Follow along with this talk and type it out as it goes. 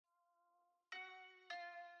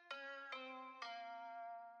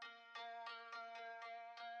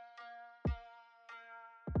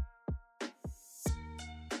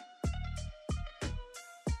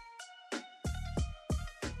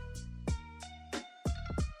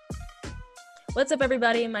What's up,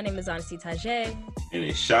 everybody? My name is Honesty Tajay. And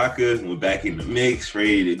it's Shaka. We're back in the mix,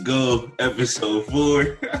 ready to go. Episode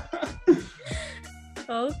 4.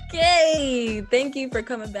 Okay. Thank you for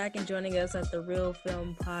coming back and joining us at the Real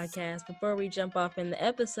Film Podcast. Before we jump off in the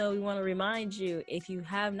episode, we want to remind you, if you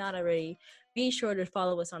have not already, be sure to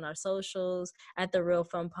follow us on our socials at the Real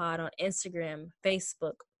Film Pod on Instagram,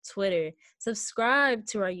 Facebook, Twitter. Subscribe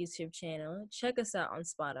to our YouTube channel. Check us out on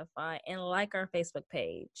Spotify and like our Facebook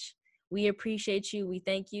page. We appreciate you. We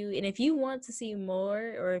thank you. And if you want to see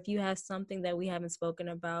more, or if you have something that we haven't spoken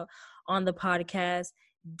about on the podcast,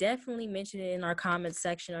 definitely mention it in our comments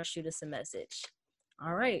section or shoot us a message.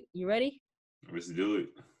 All right. You ready? Let's do it.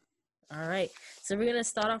 All right. So we're going to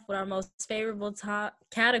start off with our most favorable top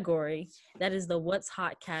category. That is the What's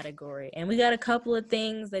Hot category. And we got a couple of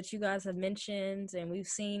things that you guys have mentioned and we've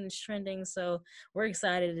seen is trending. So we're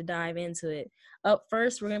excited to dive into it. Up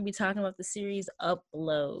first, we're going to be talking about the series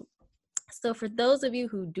Upload. So for those of you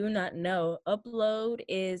who do not know, Upload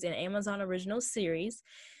is an Amazon original series.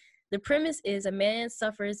 The premise is a man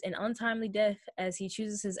suffers an untimely death as he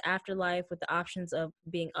chooses his afterlife with the options of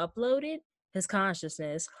being uploaded, his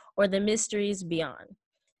consciousness, or the mysteries beyond.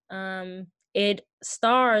 It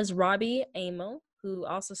stars Robbie Amell, who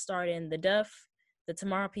also starred in The Duff, The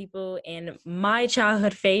Tomorrow People, and my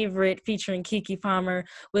childhood favorite featuring Keke Palmer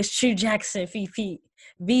was True Jackson VP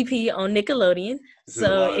on Nickelodeon.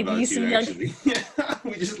 So if you see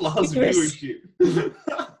we just lost viewership.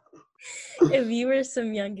 If you were some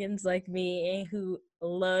youngins like me and who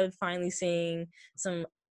loved finally seeing some,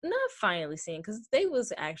 not finally seeing, because they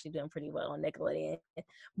was actually doing pretty well on Nickelodeon,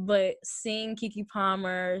 but seeing Keke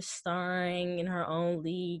Palmer starring in her own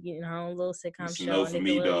league, in her own little sitcom show on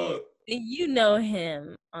Nickelodeon, you know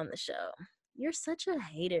him on the show. You're such a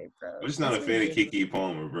hater, bro. I'm just not a fan of Keke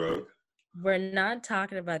Palmer, bro. We're not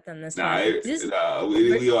talking about them this we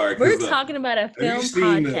are. We're talking about a film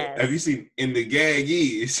podcast. Have you seen In the Gag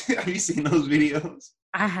Is? Have you seen those videos?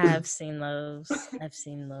 I have seen those. I've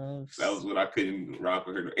seen those. That was what I couldn't rock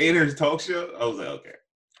with her. And her talk show, I was like, okay.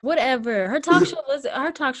 Whatever. Her talk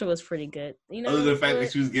show was pretty good. You know, other than the fact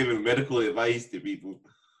that she was giving medical advice to people.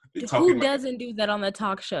 Who doesn't do that on the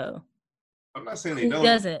talk show? I'm not saying they don't. Who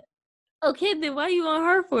doesn't? Okay, then why you on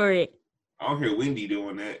her for it? I don't hear Wendy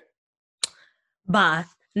doing that. Bye.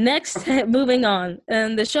 Next, moving on.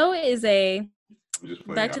 The show is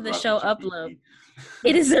back to the show Upload.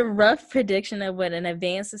 It is a rough prediction of what an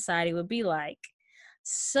advanced society would be like.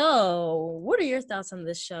 So, what are your thoughts on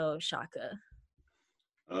this show, Shaka?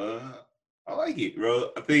 I like it, bro.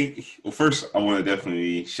 I think, well, first, I want to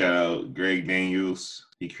definitely shout out Greg Daniels.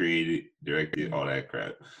 He created, directed, all that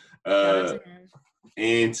crap.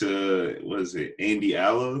 And to, what is it, Andy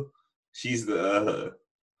Allo? She's the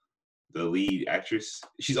lead actress.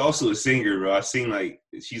 She's also a singer, bro. I've seen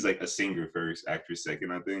she's like a singer first, actress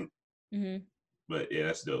second, I think. Mm-hmm. But yeah,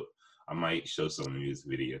 that's dope. I might show some of this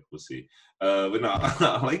video. We'll see. But no,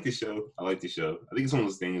 I like the show. I think it's one of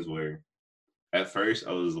those things where at first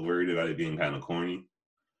I was worried about it being kind of corny,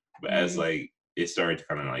 but as it started to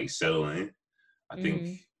kind of settle in, I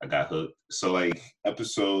think I got hooked. So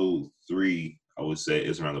episode 3, I would say,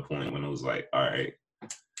 is around the point when it was like, all right,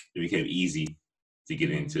 it became easy to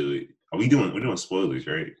get into it. We're doing spoilers,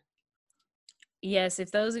 right? Yes,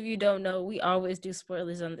 if those of you don't know, we always do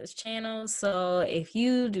spoilers on this channel. So if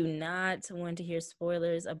you do not want to hear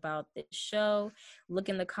spoilers about this show, look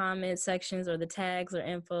in the comment sections or the tags or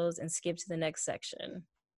infos and skip to the next section.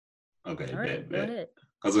 Okay, all right, go ahead.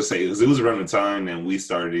 I was going to say, it was around the time that we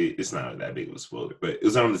started, it's not that big of a spoiler, but it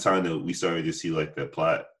was around the time that we started to see the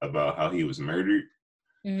plot about how he was murdered.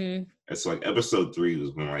 Mm-hmm. And so episode 3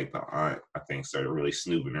 was when the aunt, I think, started really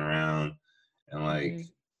snooping around and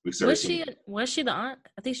we started was she the aunt?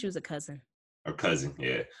 I think she was a cousin. Her cousin,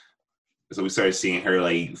 yeah. So we started seeing her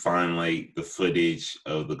find the footage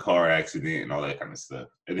of the car accident and all that kind of stuff.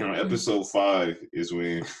 And then on episode 5 is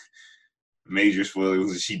when major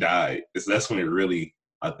spoilers, she died. So that's when it really,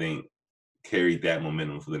 I think, carried that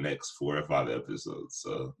momentum for the next 4 or 5 episodes.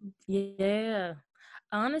 So yeah.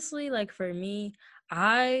 Honestly, for me,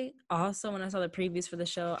 I also, when I saw the previews for the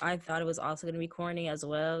show, I thought it was also going to be corny as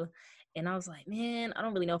well. And I was like, man, I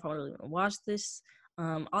don't really know if I really want to watch this.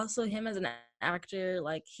 Also, him as an actor,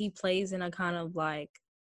 he plays in a kind of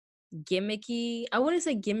gimmicky, I wouldn't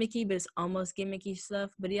say gimmicky, but it's almost gimmicky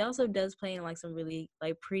stuff. But he also does play in some really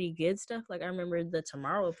pretty good stuff. I remember The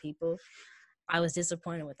Tomorrow People. I was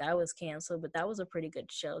disappointed when that was canceled, but that was a pretty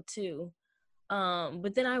good show too.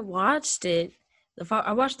 But then I watched it.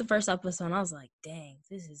 I watched the first episode and I was like, dang.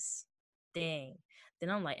 Then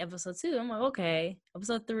I'm like, episode 2. I'm like, okay.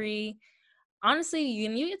 Episode 3. honestly,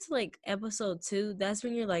 when you get to like episode 2, that's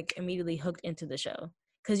when you're like immediately hooked into the show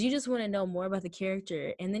because you just want to know more about the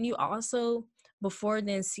character, and then you also before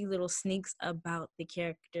then see little sneaks about the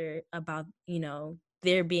character, about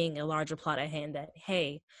there being a larger plot at hand, that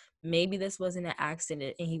hey, maybe this wasn't an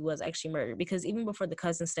accident and he was actually murdered. Because even before the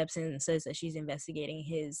cousin steps in and says that she's investigating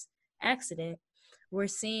his accident, we're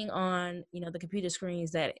seeing on the computer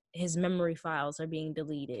screens that his memory files are being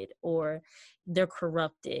deleted, or they're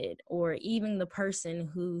corrupted, or even the person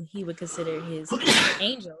who he would consider his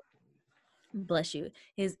angel, bless you,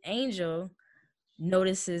 his angel,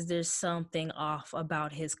 notices there's something off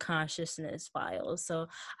about his consciousness files. So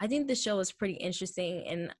I think the show is pretty interesting,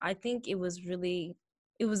 and I think it was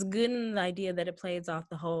good in the idea that it plays off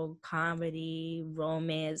the whole comedy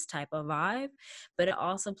romance type of vibe, but it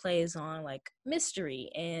also plays on like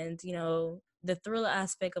mystery and the thriller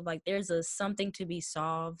aspect of like there's a something to be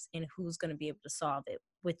solved and who's going to be able to solve it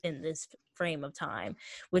within this frame of time,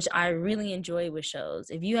 which I really enjoy with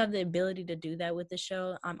shows. If you have the ability to do that with the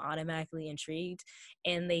show, I'm automatically intrigued,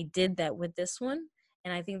 and they did that with this one.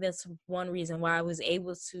 And I think that's one reason why I was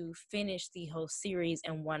able to finish the whole series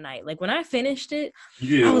in one night. Like when I finished it, You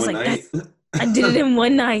did it I in was one like, night? I did it in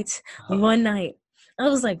one night. Oh, One night. I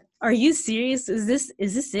was like, are you serious? Is this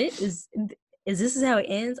it? Is this how it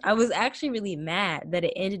ends? I was actually really mad that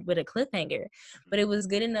it ended with a cliffhanger, but it was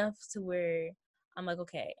good enough to where I'm like,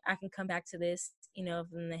 okay, I can come back to this,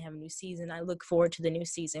 when they have a new season. I look forward to the new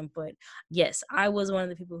season. But yes, I was one of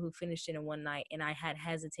the people who finished it in one night, and I had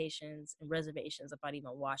hesitations and reservations about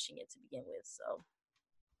even watching it to begin with.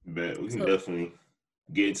 but we can So definitely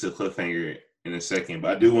get into cliffhanger in a second.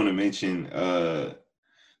 But I do want to mention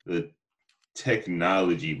the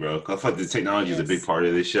technology, bro. 'Cause I feel like the technology is a big yes, part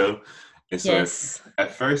of this show. And so yes,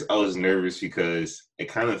 at first I was nervous because it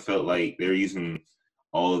kind of felt like they're using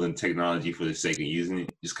all of the technology for the sake of using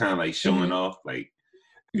it, just kind of like showing mm-hmm, off, like,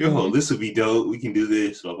 yo, mm-hmm, this would be dope. We can do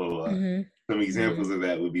this, blah, blah, blah. mm-hmm, Some mm-hmm. examples of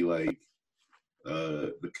that would be like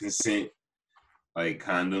the consent, like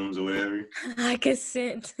condoms or whatever. I could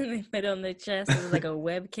sit and they put it on the chest. It was like a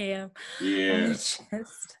webcam on the Yeah.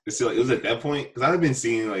 chest. So it was at that point because I've been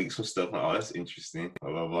seeing like some stuff like, oh, that's interesting,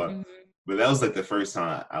 blah blah blah. Mm-hmm, But that was like the first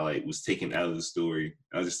time I like was taken out of the story.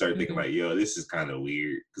 I just started thinking mm-hmm, like, yo, this is kind of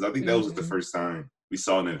weird because I think that was the mm-hmm, first time we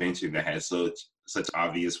saw an invention that had such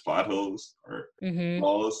obvious plot holes or mm-hmm,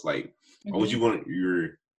 flaws. Like, why would mm-hmm, you want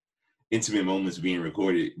your intimate moments being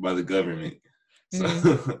recorded by the government? So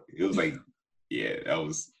mm-hmm. it was like, yeah, that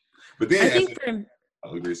was. But I then think after, for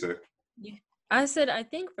I'll agree, sir. yeah, I said I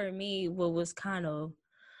think for me what was kind of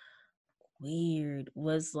weird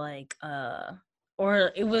was like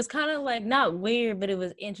or it was kind of like not weird, but it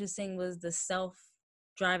was interesting, was the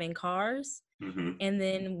self-driving cars. Mm-hmm. And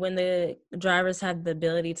then when the drivers had the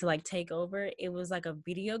ability to like take over, it was like a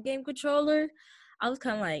video game controller. I was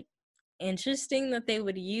kind of like, interesting that they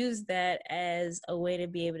would use that as a way to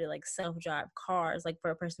be able to like self-drive cars, like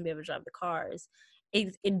for a person to be able to drive the cars.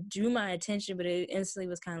 It drew my attention, but it instantly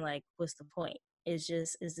was kind of like, what's the point? Is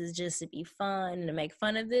this just to be fun and to make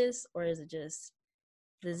fun of this, or is it just,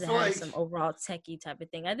 I does it feel have some like overall techie type of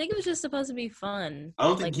thing? I think it was just supposed to be fun, I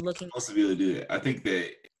don't think like he's looking. supposed to be able to do that. I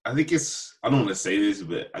think it's I don't want to say this,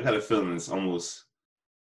 but I got a feeling it's almost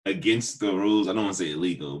against the rules. I don't want to say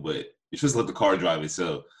illegal, but it's just let the car drive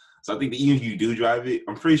itself. So I think that even if you do drive it,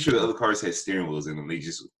 I'm pretty sure the other cars had steering wheels in them. They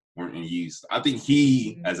just weren't in use. I think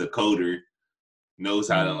he, Mhm. as a coder, knows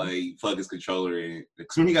how to Mhm. like plug his controller in.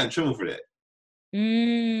 Because when he got in trouble for that.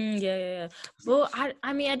 Yeah, yeah, yeah. Well,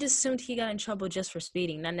 I mean, I just assumed he got in trouble just for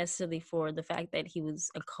speeding, not necessarily for the fact that he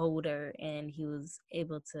was a coder and he was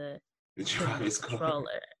able to To put in drive a his car.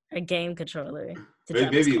 controller, a game controller, to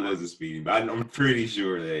drive his Maybe it car. was a speeding, but I'm pretty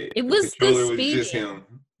sure that It the was the controller was just speeding.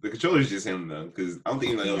 him. The controller is just him though, because I don't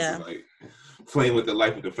think anybody else is Yeah, like playing with the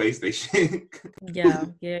life of the PlayStation. yeah,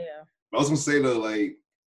 yeah, yeah. I was gonna say though, like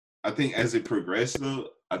I think as it progressed though,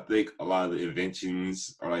 I think a lot of the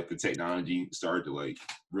inventions or like the technology started to like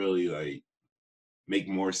really like make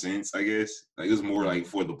more sense. I guess like it was more like Mhm,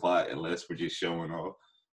 for the plot and less for just showing off.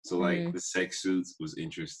 So like mhm, the sex suits was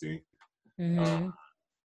interesting. Uh, mhm,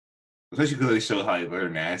 Especially because they show how they're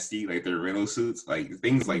nasty, like their rental suits, like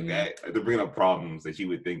things like mhm, that. Like they're bringing up problems that you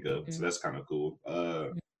would think of, so mhm. that's kind of cool.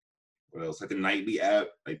 What else? Like the nightly app,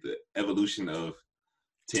 like the evolution of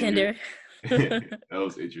Tinder. Tinder. That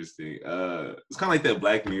was interesting. It's kind of like that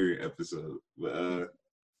Black Mirror episode. But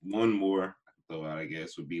one more I can throw out, I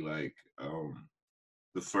guess, would be like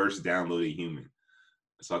the first downloaded human.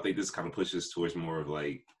 So I think this kind of pushes towards more of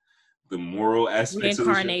like the moral aspects of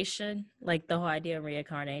the show. Reincarnation, like the whole idea of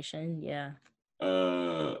reincarnation. Yeah.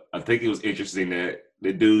 I think it was interesting that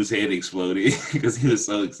the dude's head exploded because he was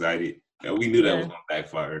so excited. Yeah, we knew that was Yeah. gonna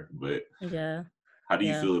backfire. But Yeah. how do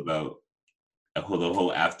you Yeah. feel about the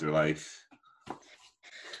whole afterlife?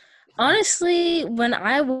 Honestly, when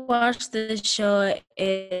I watched this show,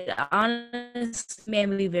 it honestly made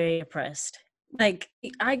me very impressed. Like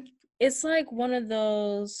I it's like one of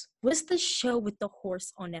those, what's the show with the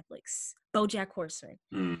horse on Netflix? BoJack Horseman.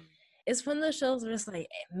 Mm. It's one of those shows where it's like,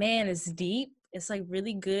 man, it's deep. It's like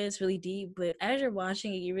really good. It's really deep. But as you're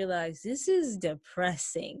watching it, you realize this is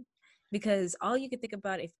depressing, because all you could think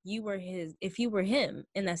about, if you were him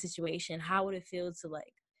in that situation, how would it feel to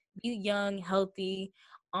like be young, healthy,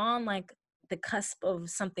 on like the cusp of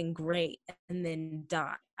something great, and then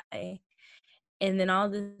die. And then all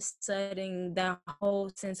of a sudden that whole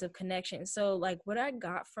sense of connection. So like what I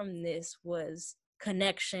got from this was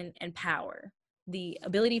connection and power, the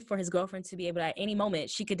ability for his girlfriend to be able to, at any moment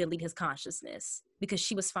she could delete his consciousness, because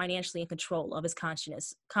she was financially in control of his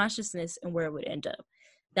consciousness and where it would end up.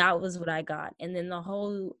 That was what I got. And then the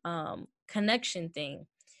whole connection thing,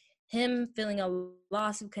 him feeling a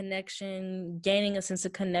loss of connection, gaining a sense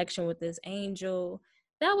of connection with this angel,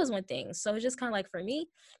 that was one thing. So it's just kind of like, for me,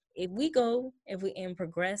 if we and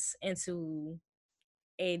progress into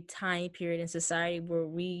a time period in society where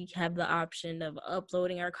we have the option of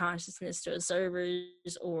uploading our consciousness to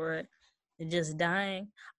servers or just dying,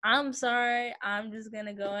 I'm sorry, I'm just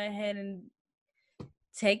gonna go ahead and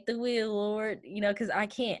take the wheel, Lord, because I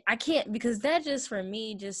can't, because that just, for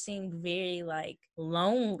me, just seemed very like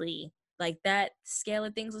lonely. Like that scale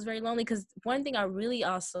of things was very lonely, because one thing I really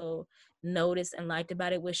also noticed and liked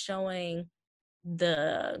about it was showing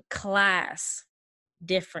the class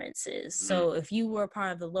differences. Mm. So if you were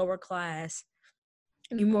part of the lower class,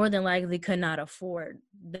 you more than likely could not afford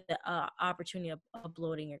the opportunity of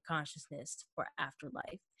uploading your consciousness for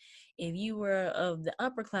afterlife. If you were of the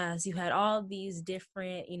upper class, you had all these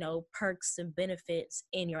different, perks and benefits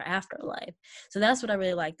in your afterlife. So that's what I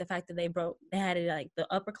really like, the fact that they had it like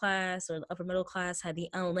the upper class or the upper middle class had the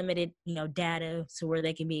unlimited, data, to where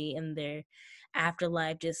they can be in their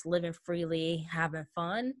afterlife just living freely, having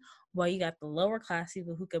fun, while you got the lower class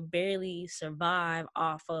people who could barely survive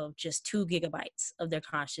off of just 2 gigabytes of their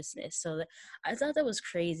consciousness. So I thought that was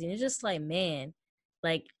crazy. And it's just like, man,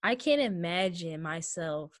 like I can't imagine my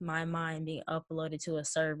mind being uploaded to a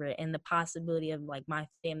server, and the possibility of like my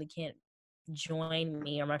family can't join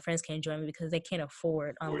me or my friends can't join me because they can't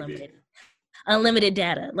afford unlimited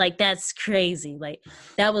data. Like that's crazy. Like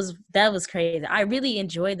that was crazy. I really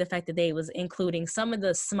enjoyed the fact that they was including some of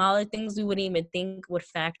the smaller things we wouldn't even think would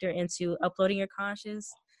factor into uploading your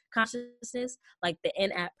consciousness, like the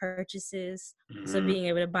in-app purchases. So Mm. being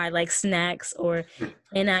able to buy like snacks, or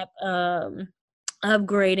in-app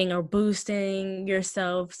upgrading or boosting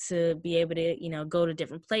yourself to be able to, go to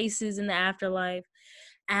different places in the afterlife.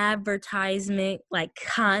 Advertisement, like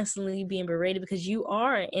constantly being berated, because you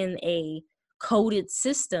are in a coded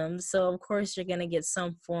system, so of course you're going to get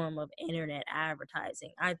some form of internet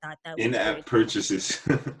advertising. I thought that was very In-app purchases.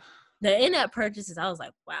 the in-app purchases. I was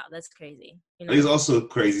like, wow, that's crazy, It's also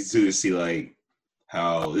crazy too to see like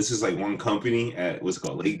how this is like one company at what's it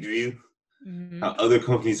called, Lakeview. Mm-hmm. How other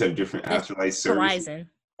companies have different That's afterlife services. Horizon.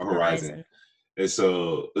 Or Horizon. And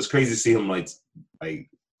so it's crazy to see him like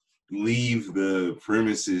leave the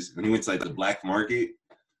premises, and he went to like the black market.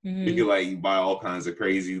 Mm-hmm. You could like buy all kinds of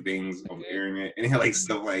crazy things on the internet, and he had like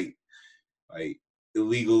stuff like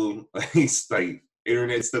illegal like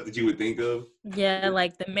internet stuff that you would think of. Yeah,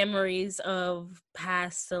 like the memories of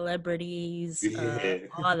past celebrities, Yeah.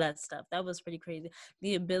 all that stuff. That was pretty crazy.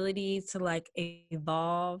 The ability to like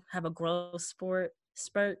evolve, have a growth spurt.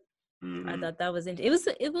 I Mm-hmm. thought that was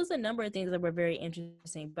it was a number of things that were very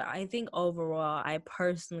interesting, but I think overall, I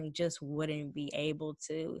personally just wouldn't be able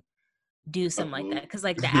to do something like that, Upload. because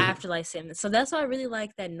like the afterlife sim. So that's why I really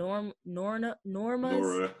like that Norma's Nora.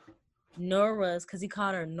 Nora's, because he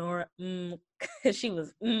called her Nora, because she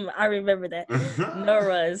was, I remember that.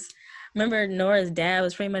 Nora's. Remember, Nora's dad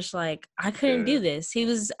was pretty much like, I couldn't do this.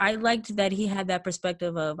 I liked that he had that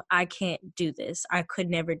perspective of, I can't do this. I could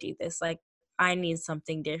never do this. Like, I need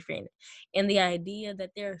something different. And the idea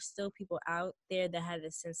that there are still people out there that had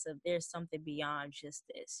a sense of there's something beyond just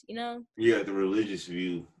this, Yeah, the religious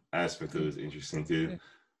view aspect of it is interesting too.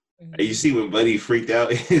 And you Mm-hmm. see when Buddy freaked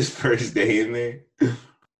out his first day in there,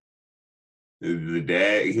 the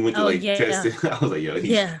dad, he went to Oh, like test yeah. it. I was like, yo,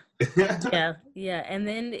 he's Yeah. Yeah. And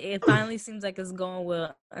then it finally seems like it's going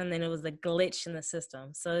well. And then it was a glitch in the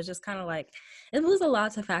system. So it's just kind of like, it was a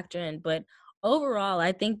lot to factor in. But overall,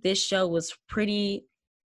 I think it was pretty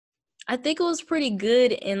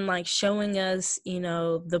good in like showing us,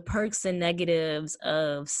 the perks and negatives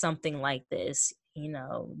of something like this.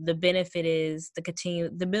 the benefit is the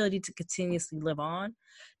ability to continuously live on.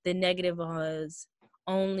 The negative was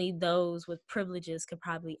only those with privileges could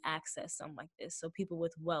probably access something like this. So people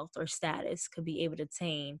with wealth or status could be able to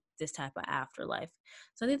attain this type of afterlife.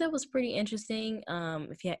 So I think that was pretty interesting.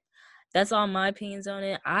 That's all my opinions on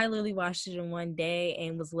it. I literally watched it in one day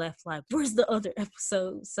and was left like, where's the other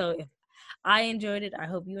episode? So if I enjoyed it, I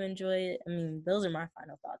hope you enjoy it. I mean, those are my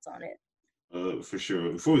final thoughts on it. For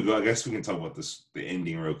sure. Before we go, I guess we can talk about the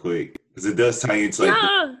ending real quick, because it does tie into like.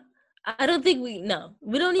 No, I don't think we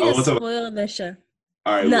don't need to spoil the show.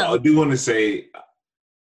 All right, well, I do want to say.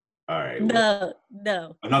 All right. Well,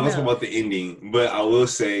 no. I'm not gonna talk about the ending, but I will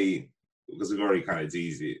say, because we've already kind of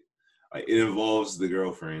teased it, like it involves the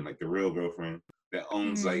girlfriend, like the real girlfriend that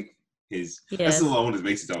owns like his. Yes. That's the one that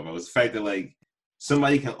makes you talk about. It's the fact that like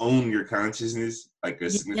somebody can own your consciousness, like a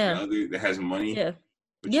significant other that has money.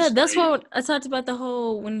 Yeah, that's what I talked about, the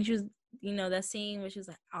whole when she was, that scene where she was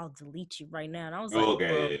like, "I'll delete you right now," and I was like,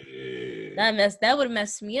 "Okay, that would have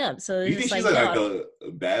messed me up." So you think she's like a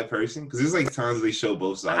bad person? Because there's like times they show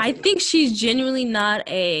both sides. I think she's genuinely not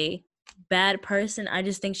a bad person. I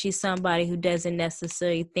just think she's somebody who doesn't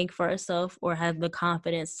necessarily think for herself or have the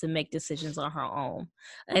confidence to make decisions on her own.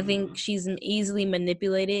 I think she's easily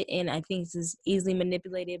manipulated, and I think she's easily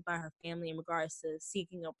manipulated by her family in regards to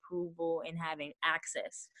seeking approval and having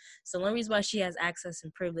access. So the only reason why she has access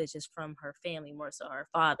and privilege is from her family, more so her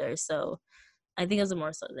father. So I think it was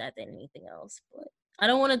more so that than anything else. But I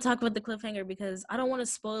don't want to talk about the cliffhanger because I don't want to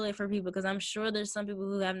spoil it for people, because I'm sure there's some people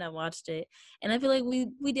who have not watched it, and I feel like we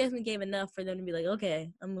definitely gave enough for them to be like, okay,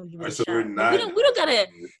 I'm gonna give it a shot. We don't gotta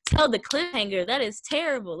tell the cliffhanger. That is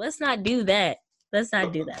terrible. Let's not do that.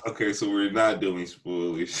 Okay, so we're not doing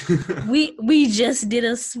spoilers. we just did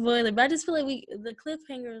a spoiler, but I just feel like the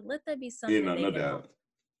cliffhanger, let that be something. Yeah,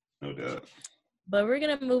 no doubt. But we're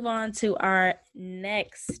gonna move on to our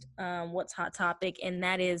next what's hot topic, and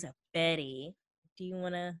that is Betty. Do you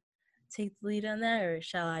want to take the lead on that, or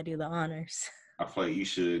shall I do the honors? I feel like you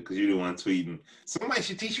should, because you're the one tweeting. Somebody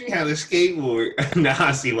should teach me how to skateboard. Now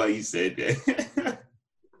I see why you said that.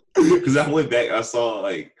 Because I went back, I saw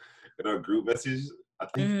like in our group message, I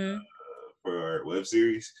think for our web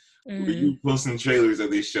series, you posting trailers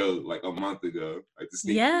of this show like a month ago. Like the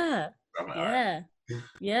skate.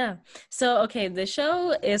 Yeah. So okay, the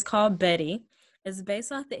show is called Betty. It's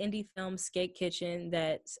based off the indie film Skate Kitchen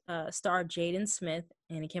that starred Jaden Smith,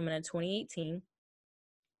 and it came out in 2018.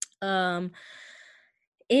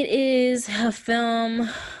 It is a film.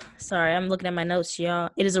 Sorry, I'm looking at my notes, y'all.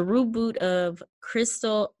 It is a reboot of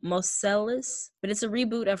Crystal Mosellis, but it's a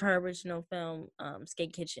reboot of her original film,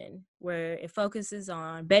 Skate Kitchen, where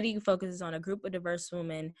Betty focuses on a group of diverse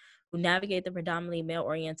women who navigate the predominantly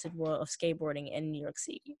male-oriented world of skateboarding in New York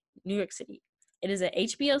City. It is an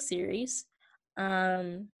HBO series.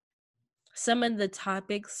 Some of the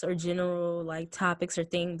topics or general topics or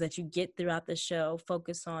things that you get throughout the show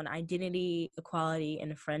focus on identity, equality,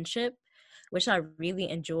 and friendship, which I really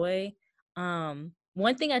enjoy.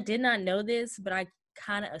 One thing I did not know this, but I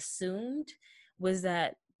kind of assumed, was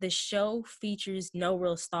that the show features no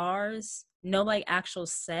real stars, no actual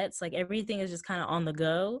sets. Everything is just kind of on the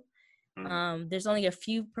go. There's only a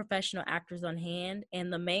few professional actors on hand,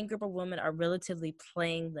 and the main group of women are relatively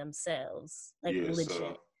playing themselves, legit.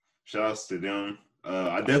 So shout outs to them.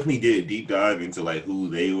 I definitely did a deep dive into who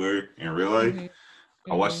they were in real life.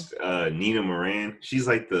 I watched Nina Moran. She's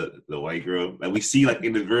like the white girl that we see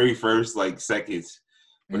in the very first seconds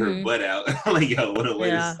with her butt out. Yo, what a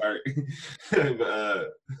way to start.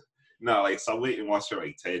 But no, so I went and watched her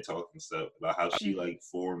TED Talk and stuff about how she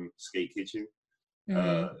formed Skate Kitchen.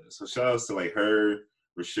 So shout outs to her,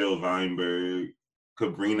 Rochelle Weinberg,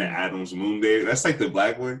 Cabrina Adams Moonbear. That's the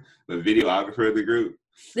black one, the videographer of the group.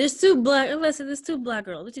 There's two black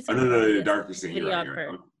girls. What you talking about? No, the darker scene. You're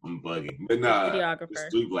right. I'm bugging. But nah, it's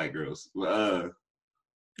 3 black girls. Yeah,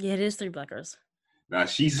 it is 3 black girls. Nah,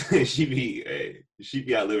 she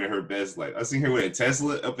be out living her best life. I seen her with a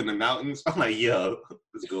Tesla up in the mountains. I'm like, yo,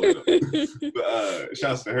 what's going on? But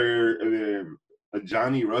shouts to her, and then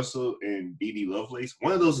Johnny Russell and Dee Lovelace.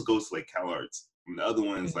 One of those goes to Cal Arts, and the other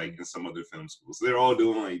one's in some other film school. So they're all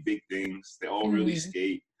doing big things. They all really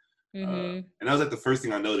skate. And that was the first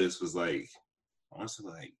thing I noticed was I want to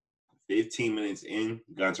say 15 minutes in,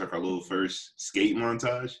 we got into our little first skate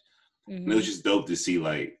montage. And it was just dope to see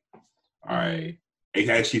all right, they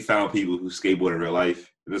actually found people who skateboard in real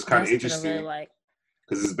life. And it's kind of interesting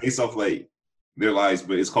because it's based off their lives,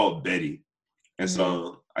 but it's called Betty. And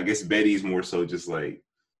so I guess Betty is more so just a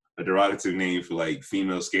derogatory name for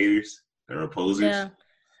female skaters that are posers. Yeah.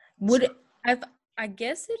 I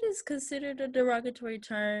guess it is considered a derogatory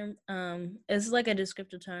term. It's like a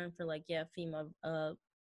descriptive term for like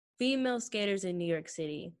female skaters in New York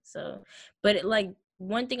City. So, but like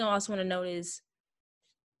one thing I also want to note is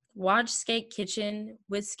watch Skate Kitchen.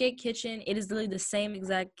 With Skate Kitchen, it is literally the same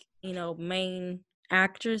exact, main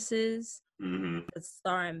actresses Mm-hmm.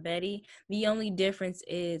 Star and Betty. The only difference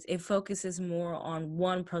is it focuses more on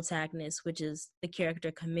one protagonist, which is the character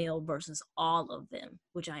Camille, versus all of them,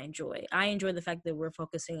 which I enjoy. I enjoy the fact that we're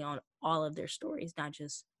focusing on all of their stories, not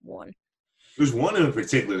just one. There's one in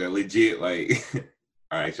particular that legit like.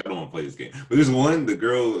 All right, I don't want to play this game, but there's one the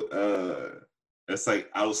girl that's like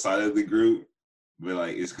outside of the group, but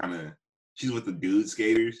like it's kind of she's with the dude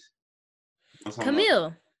skaters. You know what I'm talking about?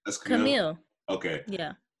 Camille. That's Camille. Camille. Okay.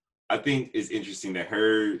 Yeah. I think it's interesting that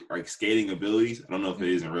her like skating abilities. I don't know if it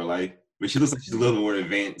is in real life, but she looks like she's a little more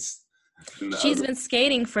advanced than the She's other. been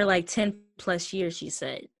skating for like 10 plus years, she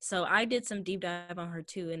said. So I did some deep dive on her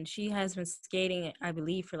too, and she has been skating, I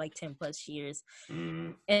believe, for like 10 plus years.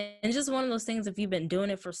 Mm. And just one of those things, if you've been doing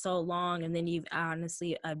it for so long and then you've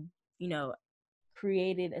honestly,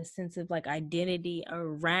 created a sense of like identity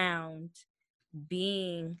around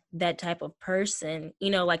being that type of person,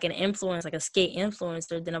 like an influence, like a skate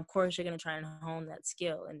influencer, then of course you're going to try and hone that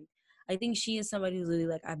skill. And I think she is somebody who's really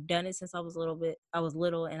like, I've done it since I was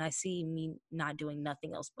little, and I see me not doing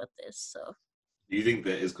nothing else but this. So Do you think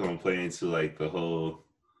that it's going to play into like the whole?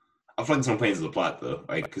 I feel like it's going to play into the plot though,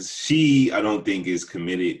 like because she, I don't think is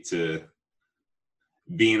committed to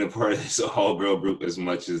being a part of this all girl group as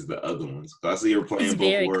much as the other ones. I see her it's playing both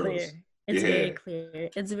very worlds. clear. It's very Yeah. clear.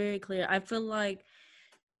 It's very clear. I feel like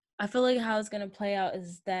how it's going to play out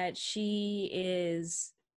is that she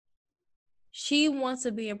wants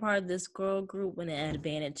to be a part of this girl group when when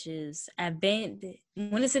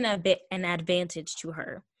it's an advantage to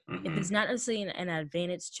her. If Mm-hmm. it's not necessarily an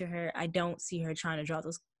advantage to her, I don't see her trying to draw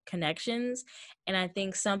those connections. And I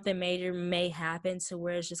think something major may happen to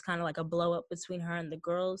where it's just kind of like a blow up between her and the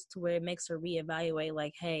girls, to where it makes her reevaluate,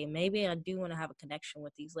 like, hey, maybe I do want to have a connection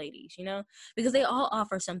with these ladies, because they all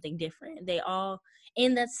offer something different. They all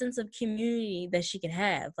in that sense of community that she can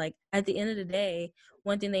have. Like at the end of the day,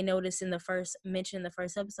 one thing they noticed in the first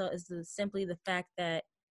episode is simply the fact that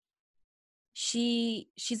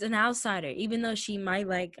she's an outsider, even though she might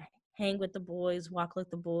like hang with the boys, walk like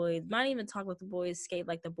the boys, might even talk with the boys, skate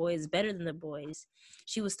like the boys, better than the boys.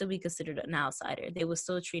 She would still be considered an outsider. They would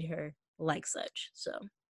still treat her like such. So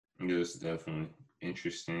Yes, definitely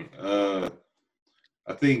interesting.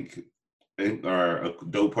 I think a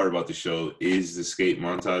dope part about the show is the skate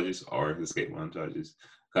montages.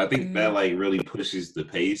 I think that like really pushes the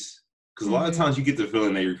pace because a lot of times you get the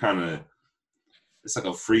feeling that you're kind of it's like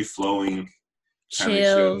a free flowing kind of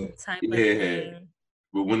chill show. type of Yeah. thing.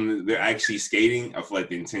 But when they're actually skating, I feel like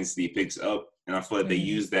the intensity picks up, and I feel like they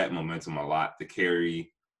use that momentum a lot to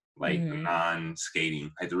carry like the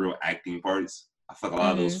non-skating, like the real acting parts. I feel like a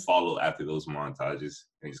lot of those follow after those montages,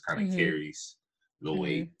 and it just kind of carries the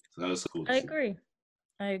weight. So that was cool to I see.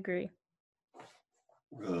 agree.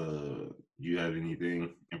 Do you have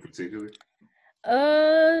anything in particular?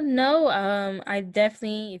 No. I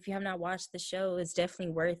definitely, if you have not watched the show, it's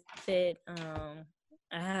definitely worth it.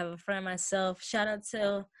 I have a friend myself. Shout out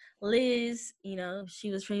to Liz.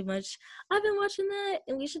 She was pretty much, I've been watching that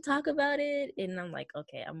and we should talk about it. And I'm like,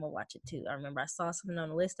 okay, I'm gonna watch it too. I remember I saw something on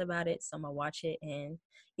the list about it, so I'm gonna watch it. And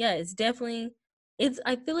yeah,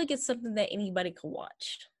 I feel like it's something that anybody could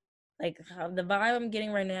watch. Like how the vibe I'm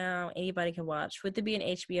getting right now, anybody can watch. With it being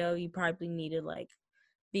HBO, you probably needed like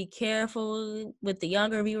be careful with the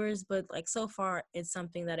younger viewers, but like so far it's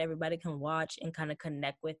something that everybody can watch and kind of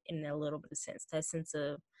connect with in a little bit of sense, that sense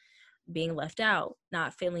of being left out,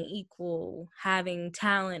 not feeling equal, having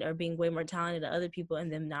talent or being way more talented than other people, and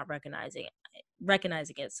them not recognizing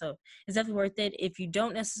it. So it's definitely worth it. If you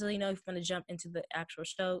don't necessarily know if you want to jump into the actual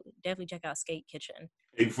show, definitely check out Skate Kitchen.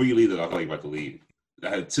 Hey, before you leave, though, I feel like you're about to leave. I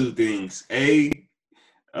have two things.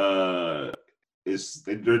 Uh,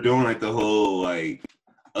 they're doing like the whole like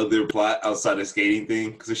other plot outside of skating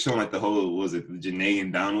thing because they're showing like the whole was it the Janae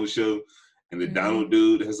and Donald show, and the Donald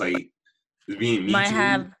dude has like is being me Might too.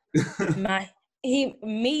 have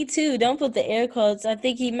me too. Don't put the air quotes. I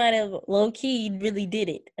think he might have low key really did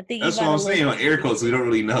it. I think he That's what might I'm have low saying on key air really quotes. did We it. don't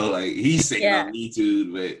really know. Like he's saying Yeah, I'm me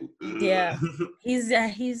too, but yeah.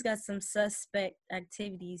 He's got some suspect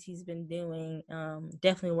activities he's been doing.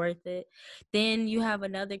 Definitely worth it. Then you have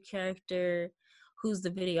another character who's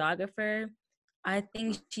the videographer. I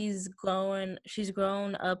think she's grown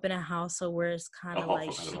up in a household where it's kind of oh, I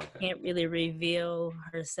like forgot she about that. can't really reveal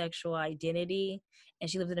her sexual identity. and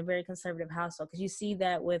she lives in a very conservative household. Because you see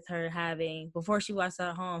that with her having, before she walks out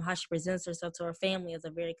of home, how she presents herself to her family as a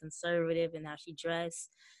very conservative, and how she dresses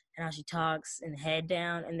and how she talks and head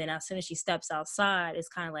down. And then as soon as she steps outside, it's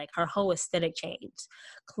kind of like her whole aesthetic changed.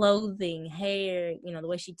 Clothing, hair, the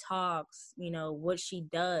way she talks, what she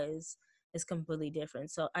does is completely different.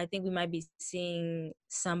 So I think we might be seeing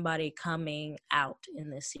somebody coming out in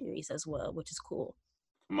this series as well, which is cool.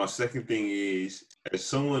 My second thing is, as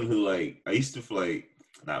someone who I used to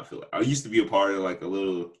I used to be a part of a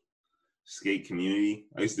little skate community.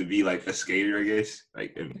 I used to be a skater, I guess,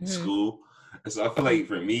 in school. And so I feel like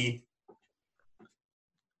for me,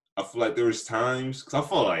 I feel like there was times, because I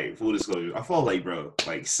feel like, full disclosure, I follow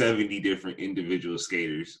 70 different individual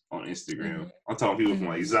skaters on Instagram. I'm talking people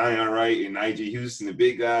from Zion Wright and Nigel Houston, the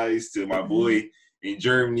big guys, to my boy in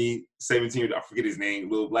Germany, 17, I forget his name,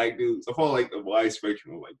 little black dude. So I follow a wide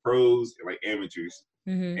spectrum of pros and amateurs.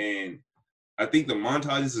 And I think the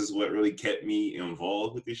montages is what really kept me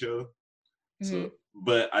involved with the show. So,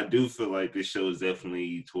 but I do feel like this show is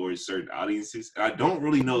definitely towards certain audiences. And I don't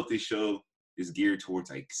really know if this show is geared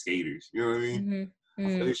towards skaters. You know what I mean? I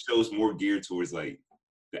feel like this show is more geared towards the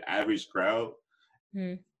average crowd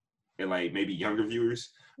and maybe younger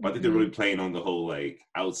viewers. But I think they're really playing on the whole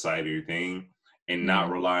outsider thing and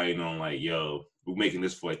not relying on we're making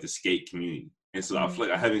this for the skate community. And so I feel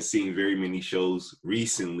like I haven't seen very many shows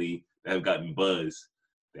recently that have gotten buzz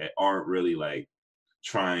that aren't really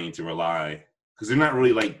trying to rely, because they're not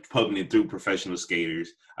really pubbing it through professional skaters.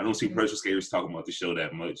 I don't see professional skaters talking about the show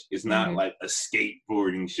that much. It's not a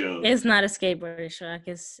skateboarding show. It's not a skateboarding show. I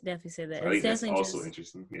can definitely say that. So I think that's also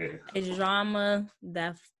interesting. Yeah, a drama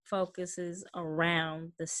that focuses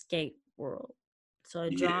around the skate world. So a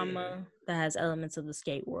drama that has elements of the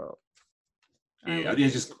skate world. Yeah, I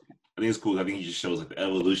think it's cool. I think it just shows the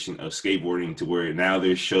evolution of skateboarding to where now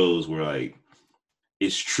there's shows where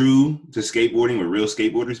it's true to skateboarding with real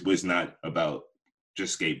skateboarders, but it's not about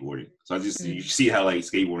just skateboarding. So you see how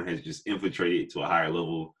skateboarding has just infiltrated to a higher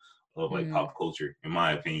level of pop culture, in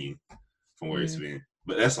my opinion, from where it's been.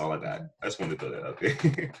 But that's all I got. I just wanted to throw that out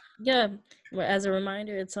there. Yeah. Well, as a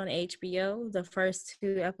reminder, it's on HBO. The first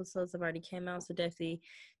 2 episodes have already came out, so definitely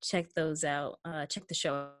check those out. Check the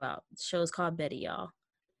show out. The show is called Betty, y'all.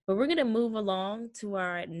 But we're going to move along to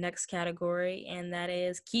our next category, and that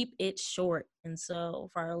is keep it short. And so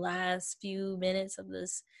for our last few minutes of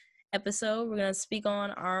this episode, we're going to speak on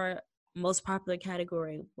our most popular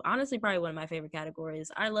category. Honestly, probably one of my favorite categories.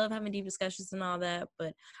 I love having deep discussions and all that,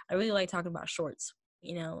 but I really like talking about shorts,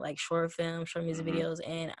 short films, short music videos.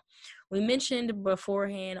 And we mentioned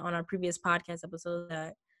beforehand on our previous podcast episode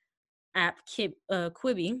that app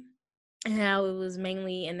Quibi, and how it was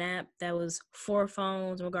mainly an app that was for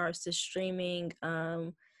phones in regards to streaming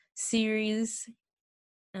series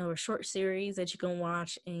or short series that you can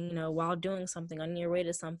watch and while doing something, on your way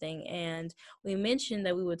to something. And we mentioned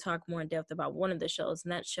that we would talk more in depth about one of the shows,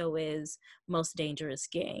 and that show is Most Dangerous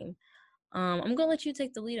Game. I'm gonna let you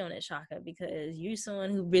take the lead on it, Shaka, because you're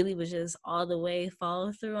someone who really was just all the way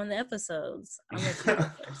follow through on the episodes. I'm gonna let you go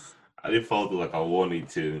first. I didn't follow through like I wanted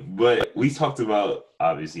to, but we talked about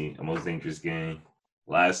obviously A Most Dangerous Game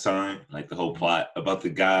last time, like the whole plot about the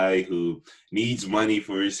guy who needs money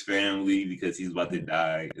for his family because he's about to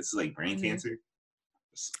die. It's like brain cancer.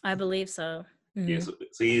 I believe so. Yeah, so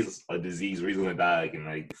he has a disease where he's gonna die in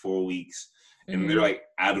like 4 weeks, and they're like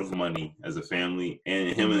out of money as a family, and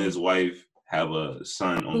him and his wife have a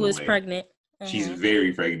son on who the is way. Pregnant. She's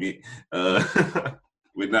very pregnant.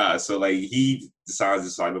 But nah, so like he decides to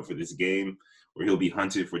sign up for this game where he'll be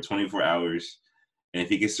hunted for 24 hours, and if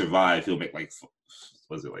he can survive, he'll make like,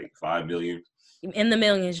 was it like 5 million? In the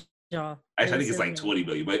millions, y'all. Actually, I think it's like 20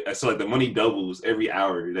 million. But so like the money doubles every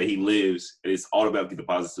hour that he lives, and it's automatically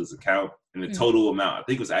deposited to his account. And the total amount, I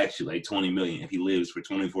think it was actually like 20 million if he lives for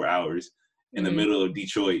 24 hours in the middle of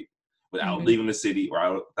Detroit without leaving the city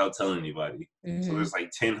or without telling anybody. So there's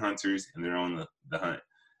like 10 hunters, and they're on the hunt.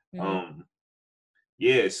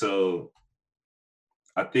 Yeah, so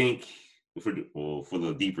I think for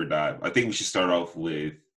the deeper dive, I think we should start off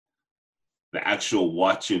with the actual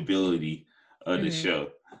watchability of the show.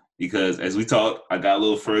 Because as we talked, I got a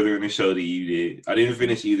little further in the show than you did. I didn't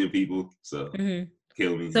finish either, people, so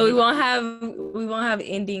kill me. So we won't have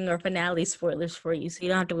ending or finale spoilers for you, so you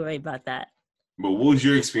don't have to worry about that. But what was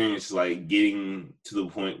your experience like getting to the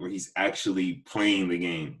point where he's actually playing the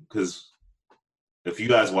game? Because if you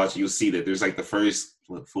guys watch it, you'll see that there's like the first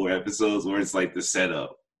 4 episodes where it's like the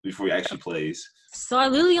setup. before he actually plays. So I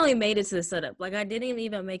literally only made it to the setup. Like I didn't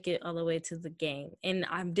even make it all the way to the game. And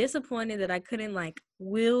I'm disappointed that I couldn't like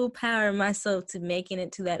willpower myself to making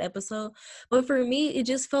it to that episode. But for me, it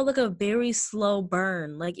just felt like a very slow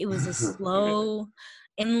burn. Like it was a slow,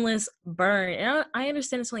 endless burn. And I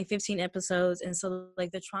understand it's only 15 episodes. And so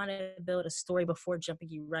like they're trying to build a story before jumping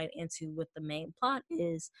you right into what the main plot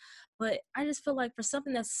is. But I just feel like for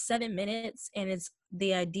something that's 7 minutes and it's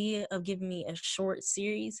the idea of giving me a short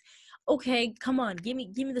series, okay, come on, give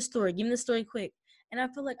me the story quick. And I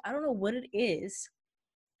feel like I don't know what it is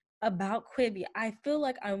about Quibi. I feel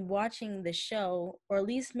like I'm watching the show, or at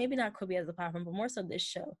least maybe not Quibi as a platform, but more so this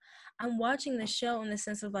show. I'm watching the show in the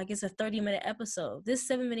sense of like it's a 30-minute episode. This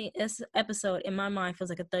 7-minute episode in my mind feels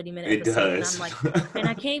like a 30-minute It episode, and I'm does. like, and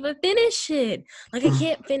I can't even finish it. Like I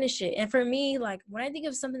can't finish it. And for me, like when I think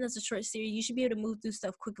of something that's a short series, you should be able to move through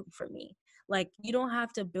stuff quickly for me. Like you don't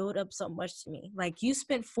have to build up so much to me. Like you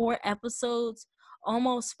spent 4 episodes,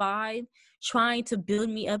 almost 5, trying to build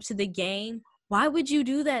me up to the game. Why would you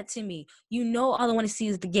do that to me? You know all I want to see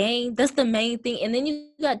is the game. That's the main thing. And then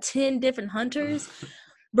you got 10 different hunters.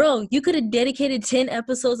 Bro, you could have dedicated 10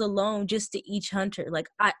 episodes alone just to each hunter. Like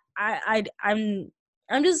I'm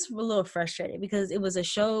just a little frustrated because it was a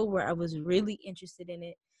show where I was really interested in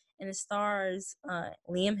it. And it stars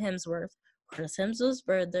Liam Hemsworth, Chris Hemsworth's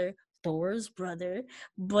brother, Thor's brother,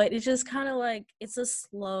 but it's just kind of like it's a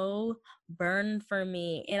slow burn for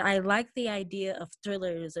me. And I like the idea of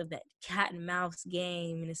thrillers, of that cat and mouse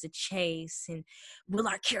game, and it's a chase, and will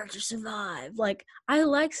our character survive? Like I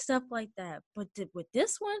like stuff like that, but with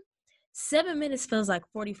this one, 7 minutes feels like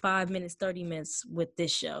 45 minutes, 30 minutes with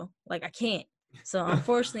this show. Like I can't. So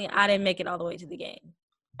unfortunately, I didn't make it all the way to the game.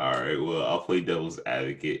 All right, well, I'll play devil's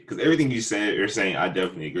advocate because everything you said, you're saying, I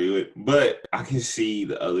definitely agree with. But I can see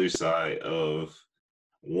the other side of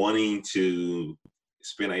wanting to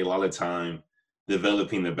spend a lot of time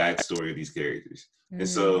developing the backstory of these characters, and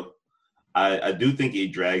so I do think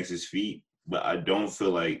it drags his feet. But I don't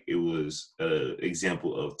feel like it was an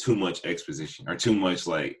example of too much exposition or too much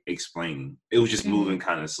like explaining. It was just moving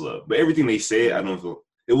kind of slow. But everything they said, I don't feel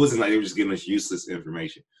it wasn't like they were just giving us useless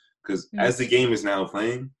information. Because as the game is now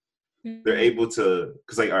playing, they're able to,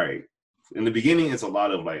 because like, all right, in the beginning, it's a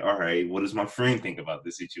lot of like, all right, what does my friend think about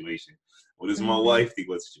this situation? What does my wife think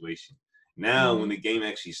about the situation? Now, when the game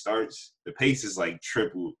actually starts, the pace is like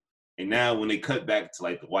tripled. And now when they cut back to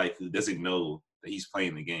like the wife who doesn't know that he's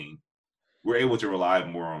playing the game, we're able to rely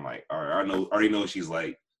more on like, all right, already know she's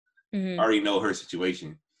like, already know her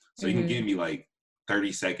situation. So you can give me like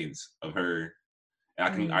 30 seconds of her. I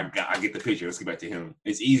get the picture. Let's get back to him.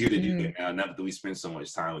 It's easier to do that now that we spend so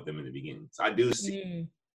much time with them in the beginning. So I do see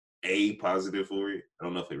a positive for it. I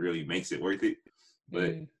don't know if it really makes it worth it,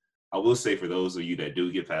 but I will say for those of you that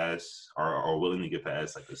do get past or are willing to get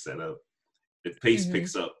past like the setup, the pace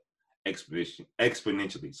picks up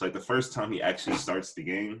exponentially. So like the first time he actually starts the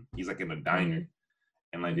game, he's like in a diner,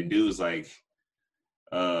 and like the dude's like,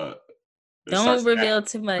 don't reveal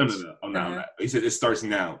too much. No. I'm not. He said it starts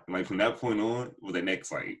now. And like from that point on, with the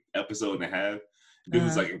next like episode and a half,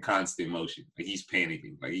 dude's like in constant motion. Like he's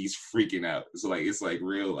panicking. Like he's freaking out. So like it's like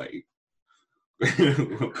real like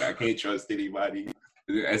I can't trust anybody.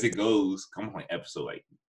 As it goes, come on, like episode like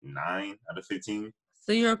 9 out of 15.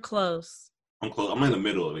 So you're close. I'm close. I'm in the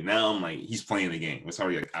middle of it. Now I'm like, he's playing the game. It's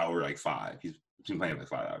already like hour like 5. He's been playing like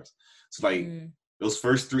 5 hours. So like those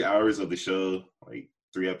first 3 hours of the show, like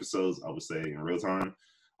 3 episodes, I would say in real time,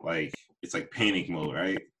 like it's like panic mode,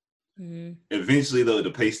 right? Eventually though,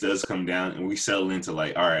 the pace does come down and we settle into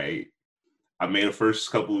like, all right, I made the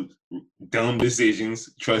first couple dumb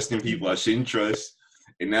decisions, trusting people I shouldn't trust.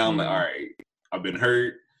 And now I'm like, all right, I've been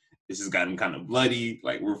hurt. This has gotten kind of bloody.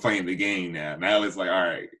 Like we're playing the game now. Now it's like, all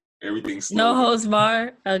right, everything's slow. No holds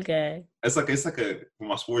bar. Okay. It's like for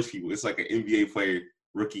my sports people, it's like an NBA player,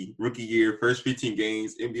 rookie year, first 15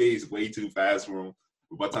 games. NBA is way too fast for him.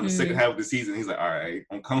 But by the time the second half of the season, he's like, all right,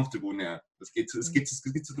 I'm comfortable now. Let's get to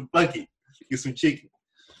the bucket. Get some chicken.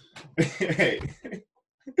 Hey.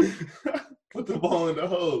 Put the ball in the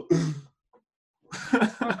hole.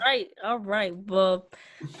 All right. Well,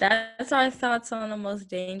 that's our thoughts on the most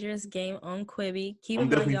dangerous game on Quibi. I'm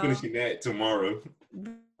definitely finishing that tomorrow.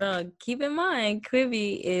 Keep in mind,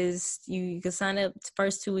 Quibi is you can sign up.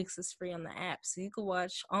 First 2 weeks is free on the app, so you can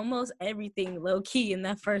watch almost everything low key in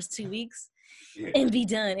that first 2 weeks and be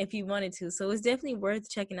done if you wanted to. So it's definitely worth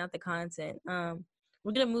checking out the content.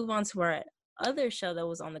 We're gonna move on to our other show that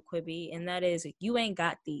was on the Quibi, and that is You Ain't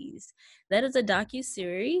Got These. That is a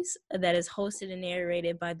docu-series that is hosted and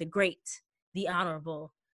narrated by the great, the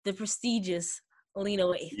honorable, the prestigious Lena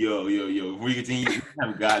Waithe. Yo. Before we continue, we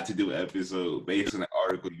have got to do an episode based on the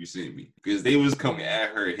article you sent me because they was coming Yeah.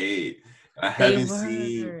 at her head. I They haven't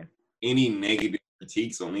seen were. any negative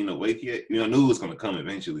critiques on Lena Waithe yet. I knew it was going to come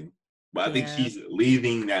eventually, but I think Yeah. she's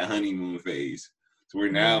leaving that honeymoon phase. So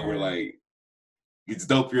where now we're Yeah. like, it's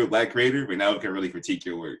dope you're a Black creator, but now we can really critique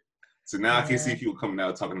your work. So now I can see Yeah. people coming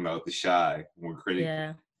out talking about The Shy, more critic,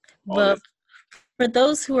 Yeah. all But this. for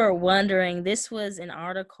those who are wondering, this was an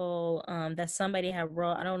article that somebody had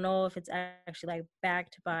wrote. I don't know if it's actually like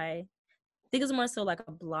backed by, I think it's more so like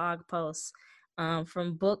a blog post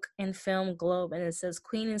from Book and Film Globe, and it says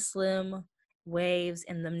Queen and Slim waves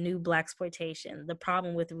and the new blaxploitation, the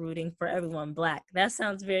problem with rooting for everyone Black. That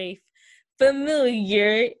sounds very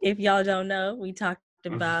familiar. If y'all don't know, we talked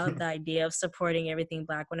about the idea of supporting everything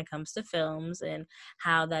Black when it comes to films and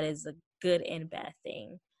how that is a good and bad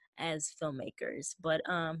thing as filmmakers. But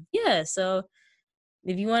yeah, so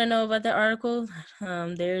if you want to know about the article,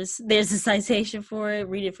 there's a citation for it.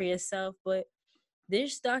 Read it for yourself. But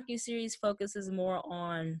this docuseries focuses more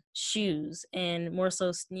on shoes and more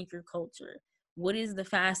so sneaker culture. What is the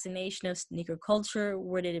fascination of sneaker culture?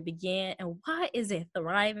 Where did it begin? And why is it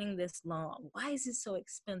thriving this long? Why is it so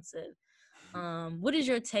expensive? What is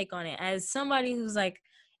your take on it? As somebody who's like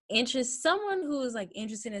someone who is like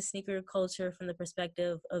interested in sneaker culture from the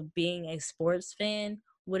perspective of being a sports fan,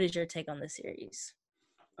 what is your take on the series?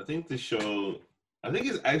 I think the show, I think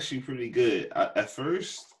it's actually pretty good. At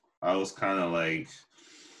first, I was kind of like,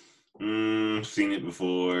 seen it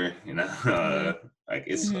before, you know, Mm-hmm. like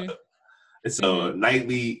Mm-hmm. it's a Mm-hmm.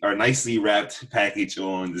 nightly or nicely wrapped package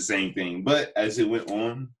on the same thing. But as it went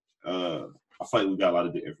on, I feel like we got a lot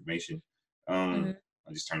of good information. Mm-hmm.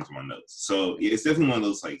 I just turned to my notes. So yeah, it's definitely one of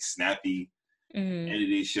those like snappy Mm-hmm.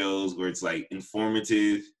 edited shows where it's like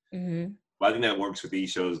informative. Mm-hmm. But I think that works with these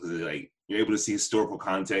shows because like you're able to see historical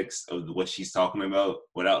context of what she's talking about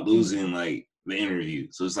without losing like the interview.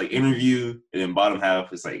 So it's like Mm-hmm. interview, and then bottom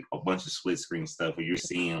half is like a bunch of split screen stuff where you're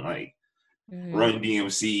seeing like Mm-hmm. Run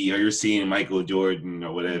DMC or you're seeing Michael Jordan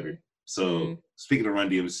or whatever. Mm-hmm. So speaking of Run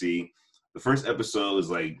DMC, the first episode is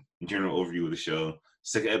like general overview of the show.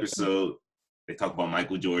 Second episode, they talk about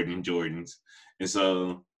Michael Jordan, Jordans, and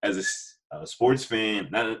so as a sports fan,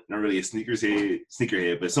 not really a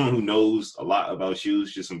sneakerhead, but someone who knows a lot about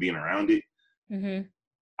shoes just from being around it. Mm-hmm.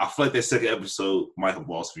 I feel like that second episode might have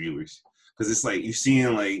lost viewers because it's like you're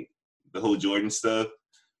seeing like the whole Jordan stuff,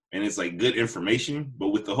 and it's like good information, but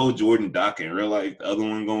with the whole Jordan doc in real life, the other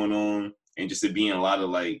one going on, and just it being a lot of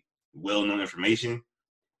like well-known information,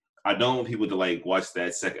 I don't want people to like watch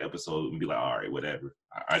that second episode and be like, all right, whatever,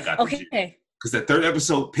 I got the gist. Okay. Because the third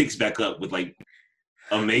episode picks back up with like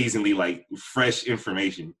amazingly like fresh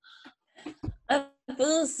information. I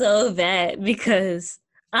feel so bad because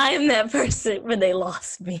I am that person when they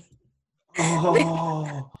lost me.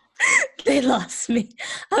 Oh, They lost me.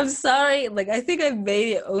 I'm sorry. Like I think I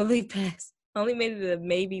made it only made it to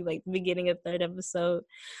maybe like the beginning of third episode.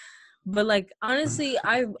 But like honestly,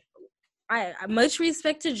 I much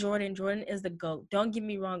respect to Jordan. Jordan is the GOAT. Don't get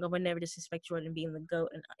me wrong, I would never disrespect Jordan being the GOAT,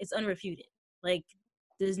 and it's unrefuted. Like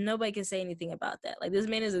there's nobody can say anything about that. Like this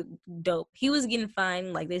man is a dope. He was getting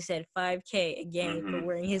fined, like they said, $5,000 a game for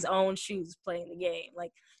wearing his own shoes playing the game.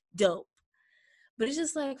 Like dope. But it's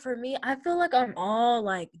just like for me, I feel like I'm all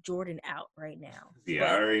like Jordan out right now. yeah, I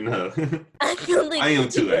But already know. I feel like I am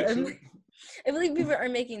too, people actually. I believe people are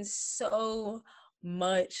making so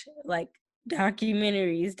much like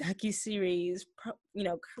documentaries, docuseries,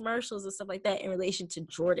 commercials and stuff like that in relation to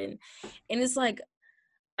Jordan. And it's like,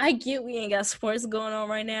 I get we ain't got sports going on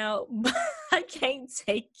right now, but I can't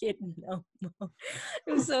take it no more.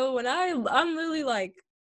 And so when I'm really like,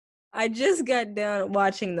 I just got done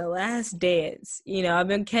watching The Last Dance. I've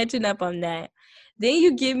been catching up on that. Then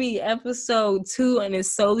you give me episode 2 and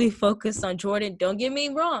it's solely focused on Jordan. Don't get me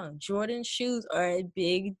wrong. Jordan shoes are a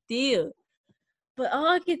big deal. But all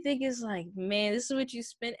I can think is like, man, this is what you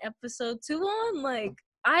spent episode 2 on? Like,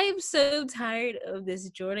 I am so tired of this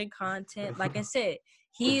Jordan content. Like I said,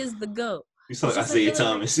 he is the GOAT. You sound It's like just I Isaiah feel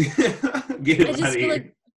like Thomas. Get him I out of just feel like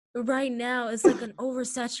here. right now it's like an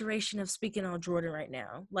oversaturation of speaking on Jordan right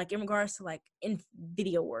now, like in regards to like in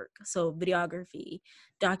video work, so videography,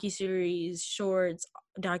 docuseries, shorts,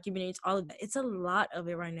 documentaries, all of that. It's a lot of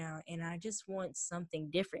it right now, and I just want something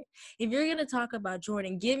different. If you're gonna talk about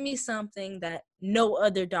Jordan, give me something that no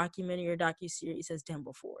other documentary or docuseries has done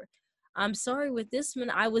before. I'm sorry, with this one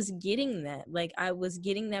I was getting that, like I was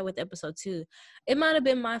getting that with episode 2. It might have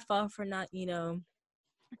been my fault for not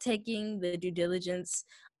taking the due diligence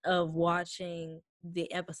of watching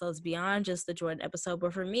the episodes beyond just the Jordan episode.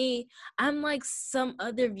 But for me, I'm like some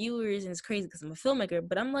other viewers, and it's crazy because I'm a filmmaker,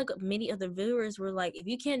 but I'm like many other viewers were like, if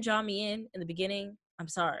you can't draw me in the beginning, I'm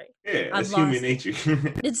sorry. Yeah, I've that's human lost it.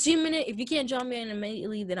 nature. It's human. If you can't draw me in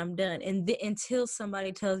immediately, then I'm done. And until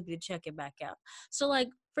somebody tells me to check it back out. So, like,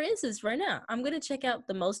 for instance, right now, I'm going to check out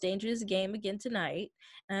The Most Dangerous Game again tonight.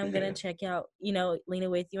 And I'm going to check out, Lena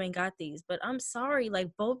With You Ain't Got These. But I'm sorry, like,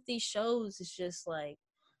 both these shows is just like,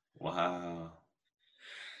 Wow.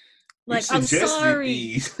 You like, I'm suggested sorry.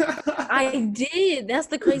 these. I did. That's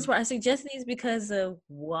the crazy part. I suggested these because of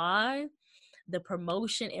why? The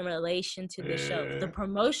promotion in relation to the show. The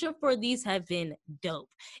promotion for these have been dope.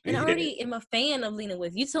 And I already am a fan of Lena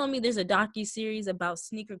With. You telling me there's a docu-series about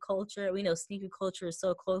sneaker culture. We know sneaker culture is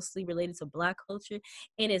so closely related to Black culture.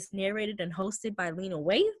 And it's narrated and hosted by Lena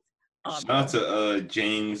Waithe. Oh, Shout out to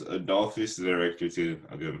James Adolphus, the director, too.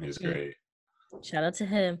 I'll give him his credit. Shout out to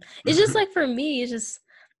him. It's just like, for me, it's just,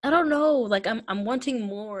 I don't know. Like, I'm wanting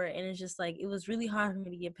more. And it's just like, it was really hard for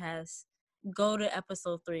me to get past. Go to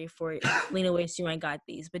episode 3 for Lena Waithe, You Ain't Got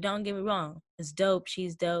These. But don't get me wrong. It's dope.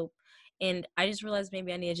 She's dope. And I just realized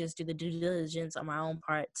maybe I need to just do the due diligence on my own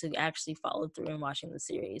part to actually follow through in watching the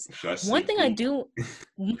series. One thing I do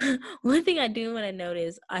when I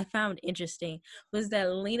noticed I found interesting was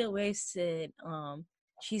that Lena Waithe said,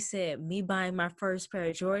 she said, me buying my first pair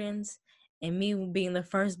of Jordans and me being the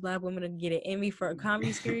first Black woman to get an Emmy for a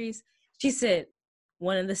comedy series, she said,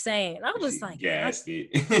 one and the same. And I was like, gassed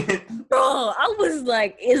it. bro, I was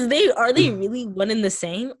like, are they really one and the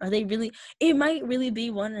same? Are they really? It might really be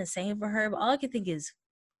one and the same for her, but all I can think is,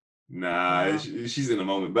 nah, wow. she's in a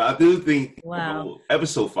moment. But I do think Wow.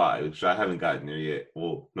 episode 5, which I haven't gotten there yet.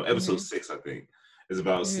 Well, no, episode 6, I think, is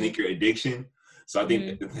about sneaker addiction. So I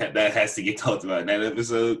think that has to get talked about in that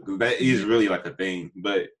episode, because that is really like a thing.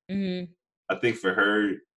 But I think for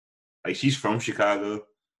her, like, she's from Chicago.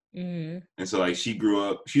 And so, like, she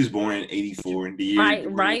was born in 84, in the year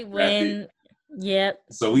right when,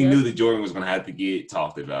 so we knew that Jordan was going to have to get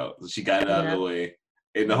talked about. So she got it out of the way.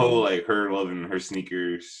 And the whole, like, her loving her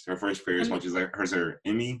sneakers, her first pair, as much as, like, her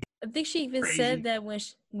Emmy. I think she even said that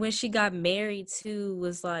when she got married too,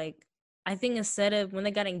 was like, I think instead of when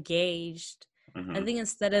they got engaged, I think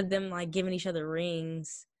instead of them like giving each other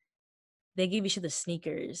rings, they gave each other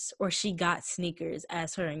sneakers, or she got sneakers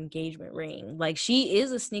as her engagement ring. Like, she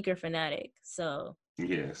is a sneaker fanatic. So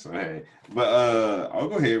yeah, so hey. But I'll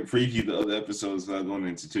go ahead and preview the other episodes without going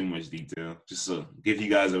into too much detail, just to give you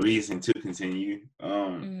guys a reason to continue.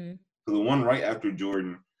 So the one right after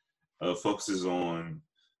Jordan focuses on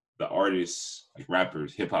the artists, like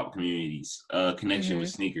rappers, hip hop communities, connection with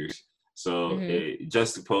sneakers. So it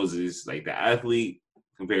juxtaposes like the athlete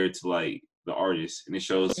compared to like the artist, and it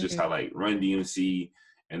shows just how like Run DMC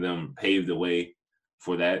and them paved the way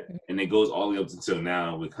for that, and it goes all the way up until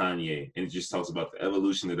now with Kanye, and it just talks about the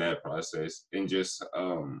evolution of that process and just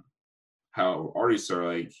how artists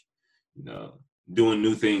are like, doing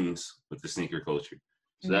new things with the sneaker culture.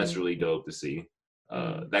 So that's really dope to see.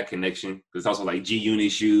 That connection, because it's also like G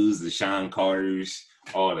Unit shoes, the Sean Carters,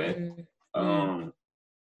 all that.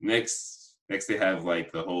 Next they have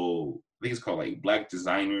like the whole, I think it's called like Black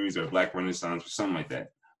Designers or Black Renaissance or something like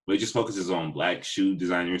that. But it just focuses on Black shoe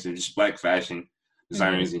designers and just Black fashion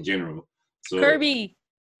designers in general. So Kirby.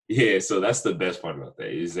 Yeah, so that's the best part about that,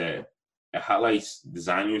 is that it highlights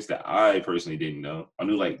designers that I personally didn't know. I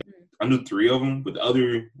knew 3 of them, but the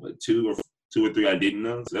other two or three I didn't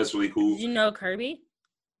know. So that's really cool. Did you know Kirby?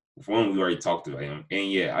 For one, we already talked about him,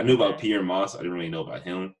 and yeah, I knew about Pierre Moss. I didn't really know about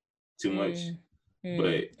him too much,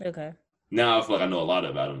 but now I feel like I know a lot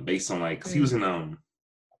about him based on like, because he was in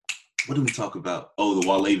what did we talk about? Oh, the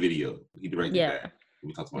Wale video. He directed that.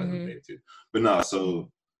 We talked about it later too. But no, so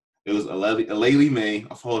it was Alayli May.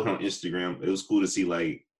 I followed her on Instagram. It was cool to see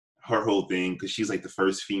like her whole thing, because she's like the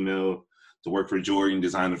first female to work for Jordan,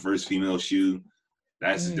 design the first female shoe.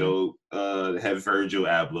 That's dope. Have Virgil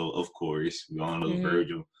Abloh, of course. We all know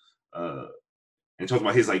Virgil. And talking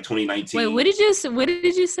about his like 2019. Wait, what did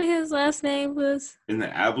you say his last name was? Isn't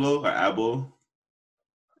it Abloh or Abo?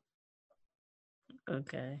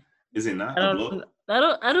 Okay. Is it not? I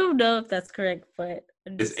don't know if that's correct, but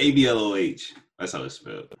it's Abloh. That's how it's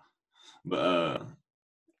spelled. But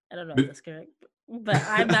I don't know if that's correct. But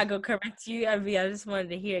I'm not gonna correct you. I mean, I just wanted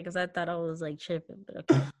to hear it because I thought I was like tripping.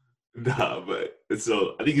 But okay. Nah, but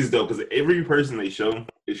so I think it's dope because every person they show,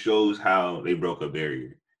 it shows how they broke a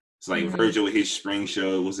barrier. It's like Virgil with his spring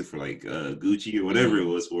show. Was it for like Gucci or whatever it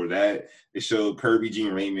was for that? It showed Kirby,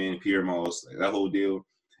 Jean Raymond, Pierre Moss, like that whole deal.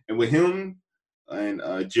 And with him and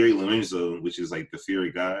Jerry Lorenzo, which is like the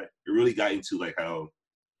Fury God, it really got into like how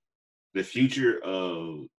the future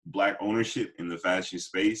of Black ownership in the fashion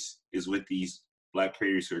space is with these Black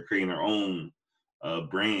creators who are creating their own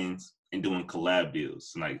brands and doing collab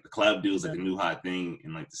deals. And like the collab deals, like the new hot thing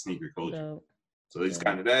in like the sneaker culture. So it's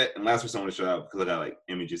kind of that. And last person I want to shout out because I got like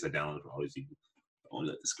images I downloaded from all these people. And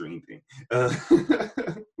last person I want to shout out because I got like images I downloaded from all these people. Only like the screen thing.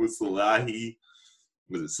 Was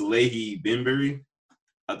Salehi Benbury?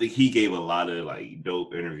 I think he gave a lot of like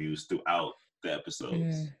dope interviews throughout the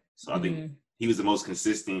episodes. So I think he was the most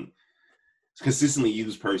consistently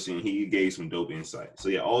used person. He gave some dope insight. So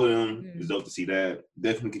yeah, all of them is dope to see that.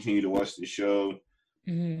 Definitely continue to watch the show.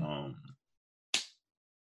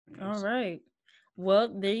 All right. Well,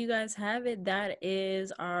 there you guys have it. That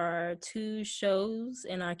is our 2 shows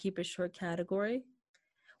in our Keep It Short category.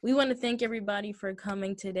 We want to thank everybody for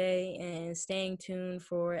coming today and staying tuned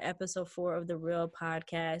for episode 4 of the Real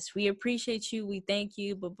Podcast. We appreciate you. We thank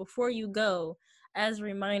you. But before you go, as a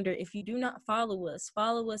reminder, if you do not follow us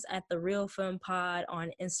at The Real Film Pod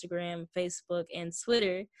on Instagram, Facebook, and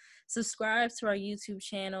Twitter. Subscribe to our YouTube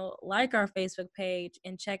channel, like our Facebook page,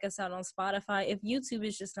 and check us out on Spotify if YouTube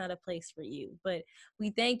is just not a place for you. But we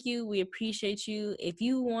thank you. We appreciate you. If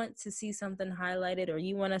you want to see something highlighted or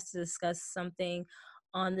you want us to discuss something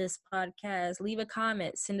on this podcast, leave a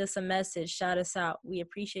comment, send us a message, shout us out. We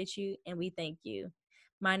appreciate you and we thank you.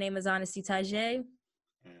 My name is Honesty Tajay.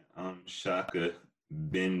 I'm Shaka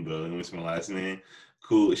Benbo. What's my last name?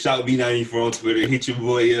 Cool. Shout B94 on Twitter. Hit your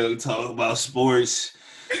boy up. Talk about sports,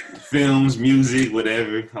 films, music,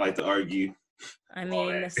 whatever. I like to argue. I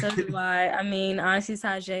mean, so do I. I mean, Honesty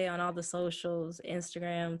Tajay on all the socials,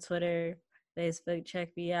 Instagram, Twitter, Facebook. Check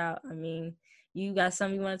me out. I mean, you got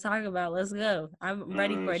something you want to talk about? Let's go. I'm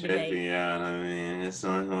ready for a debate. Check me out. I mean, it's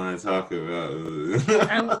something I want to talk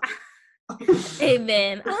about. Hey,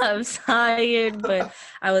 man, I'm tired, but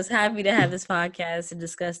I was happy to have this podcast and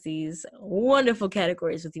discuss these wonderful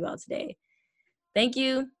categories with you all today. Thank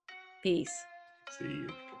you. Peace. See you.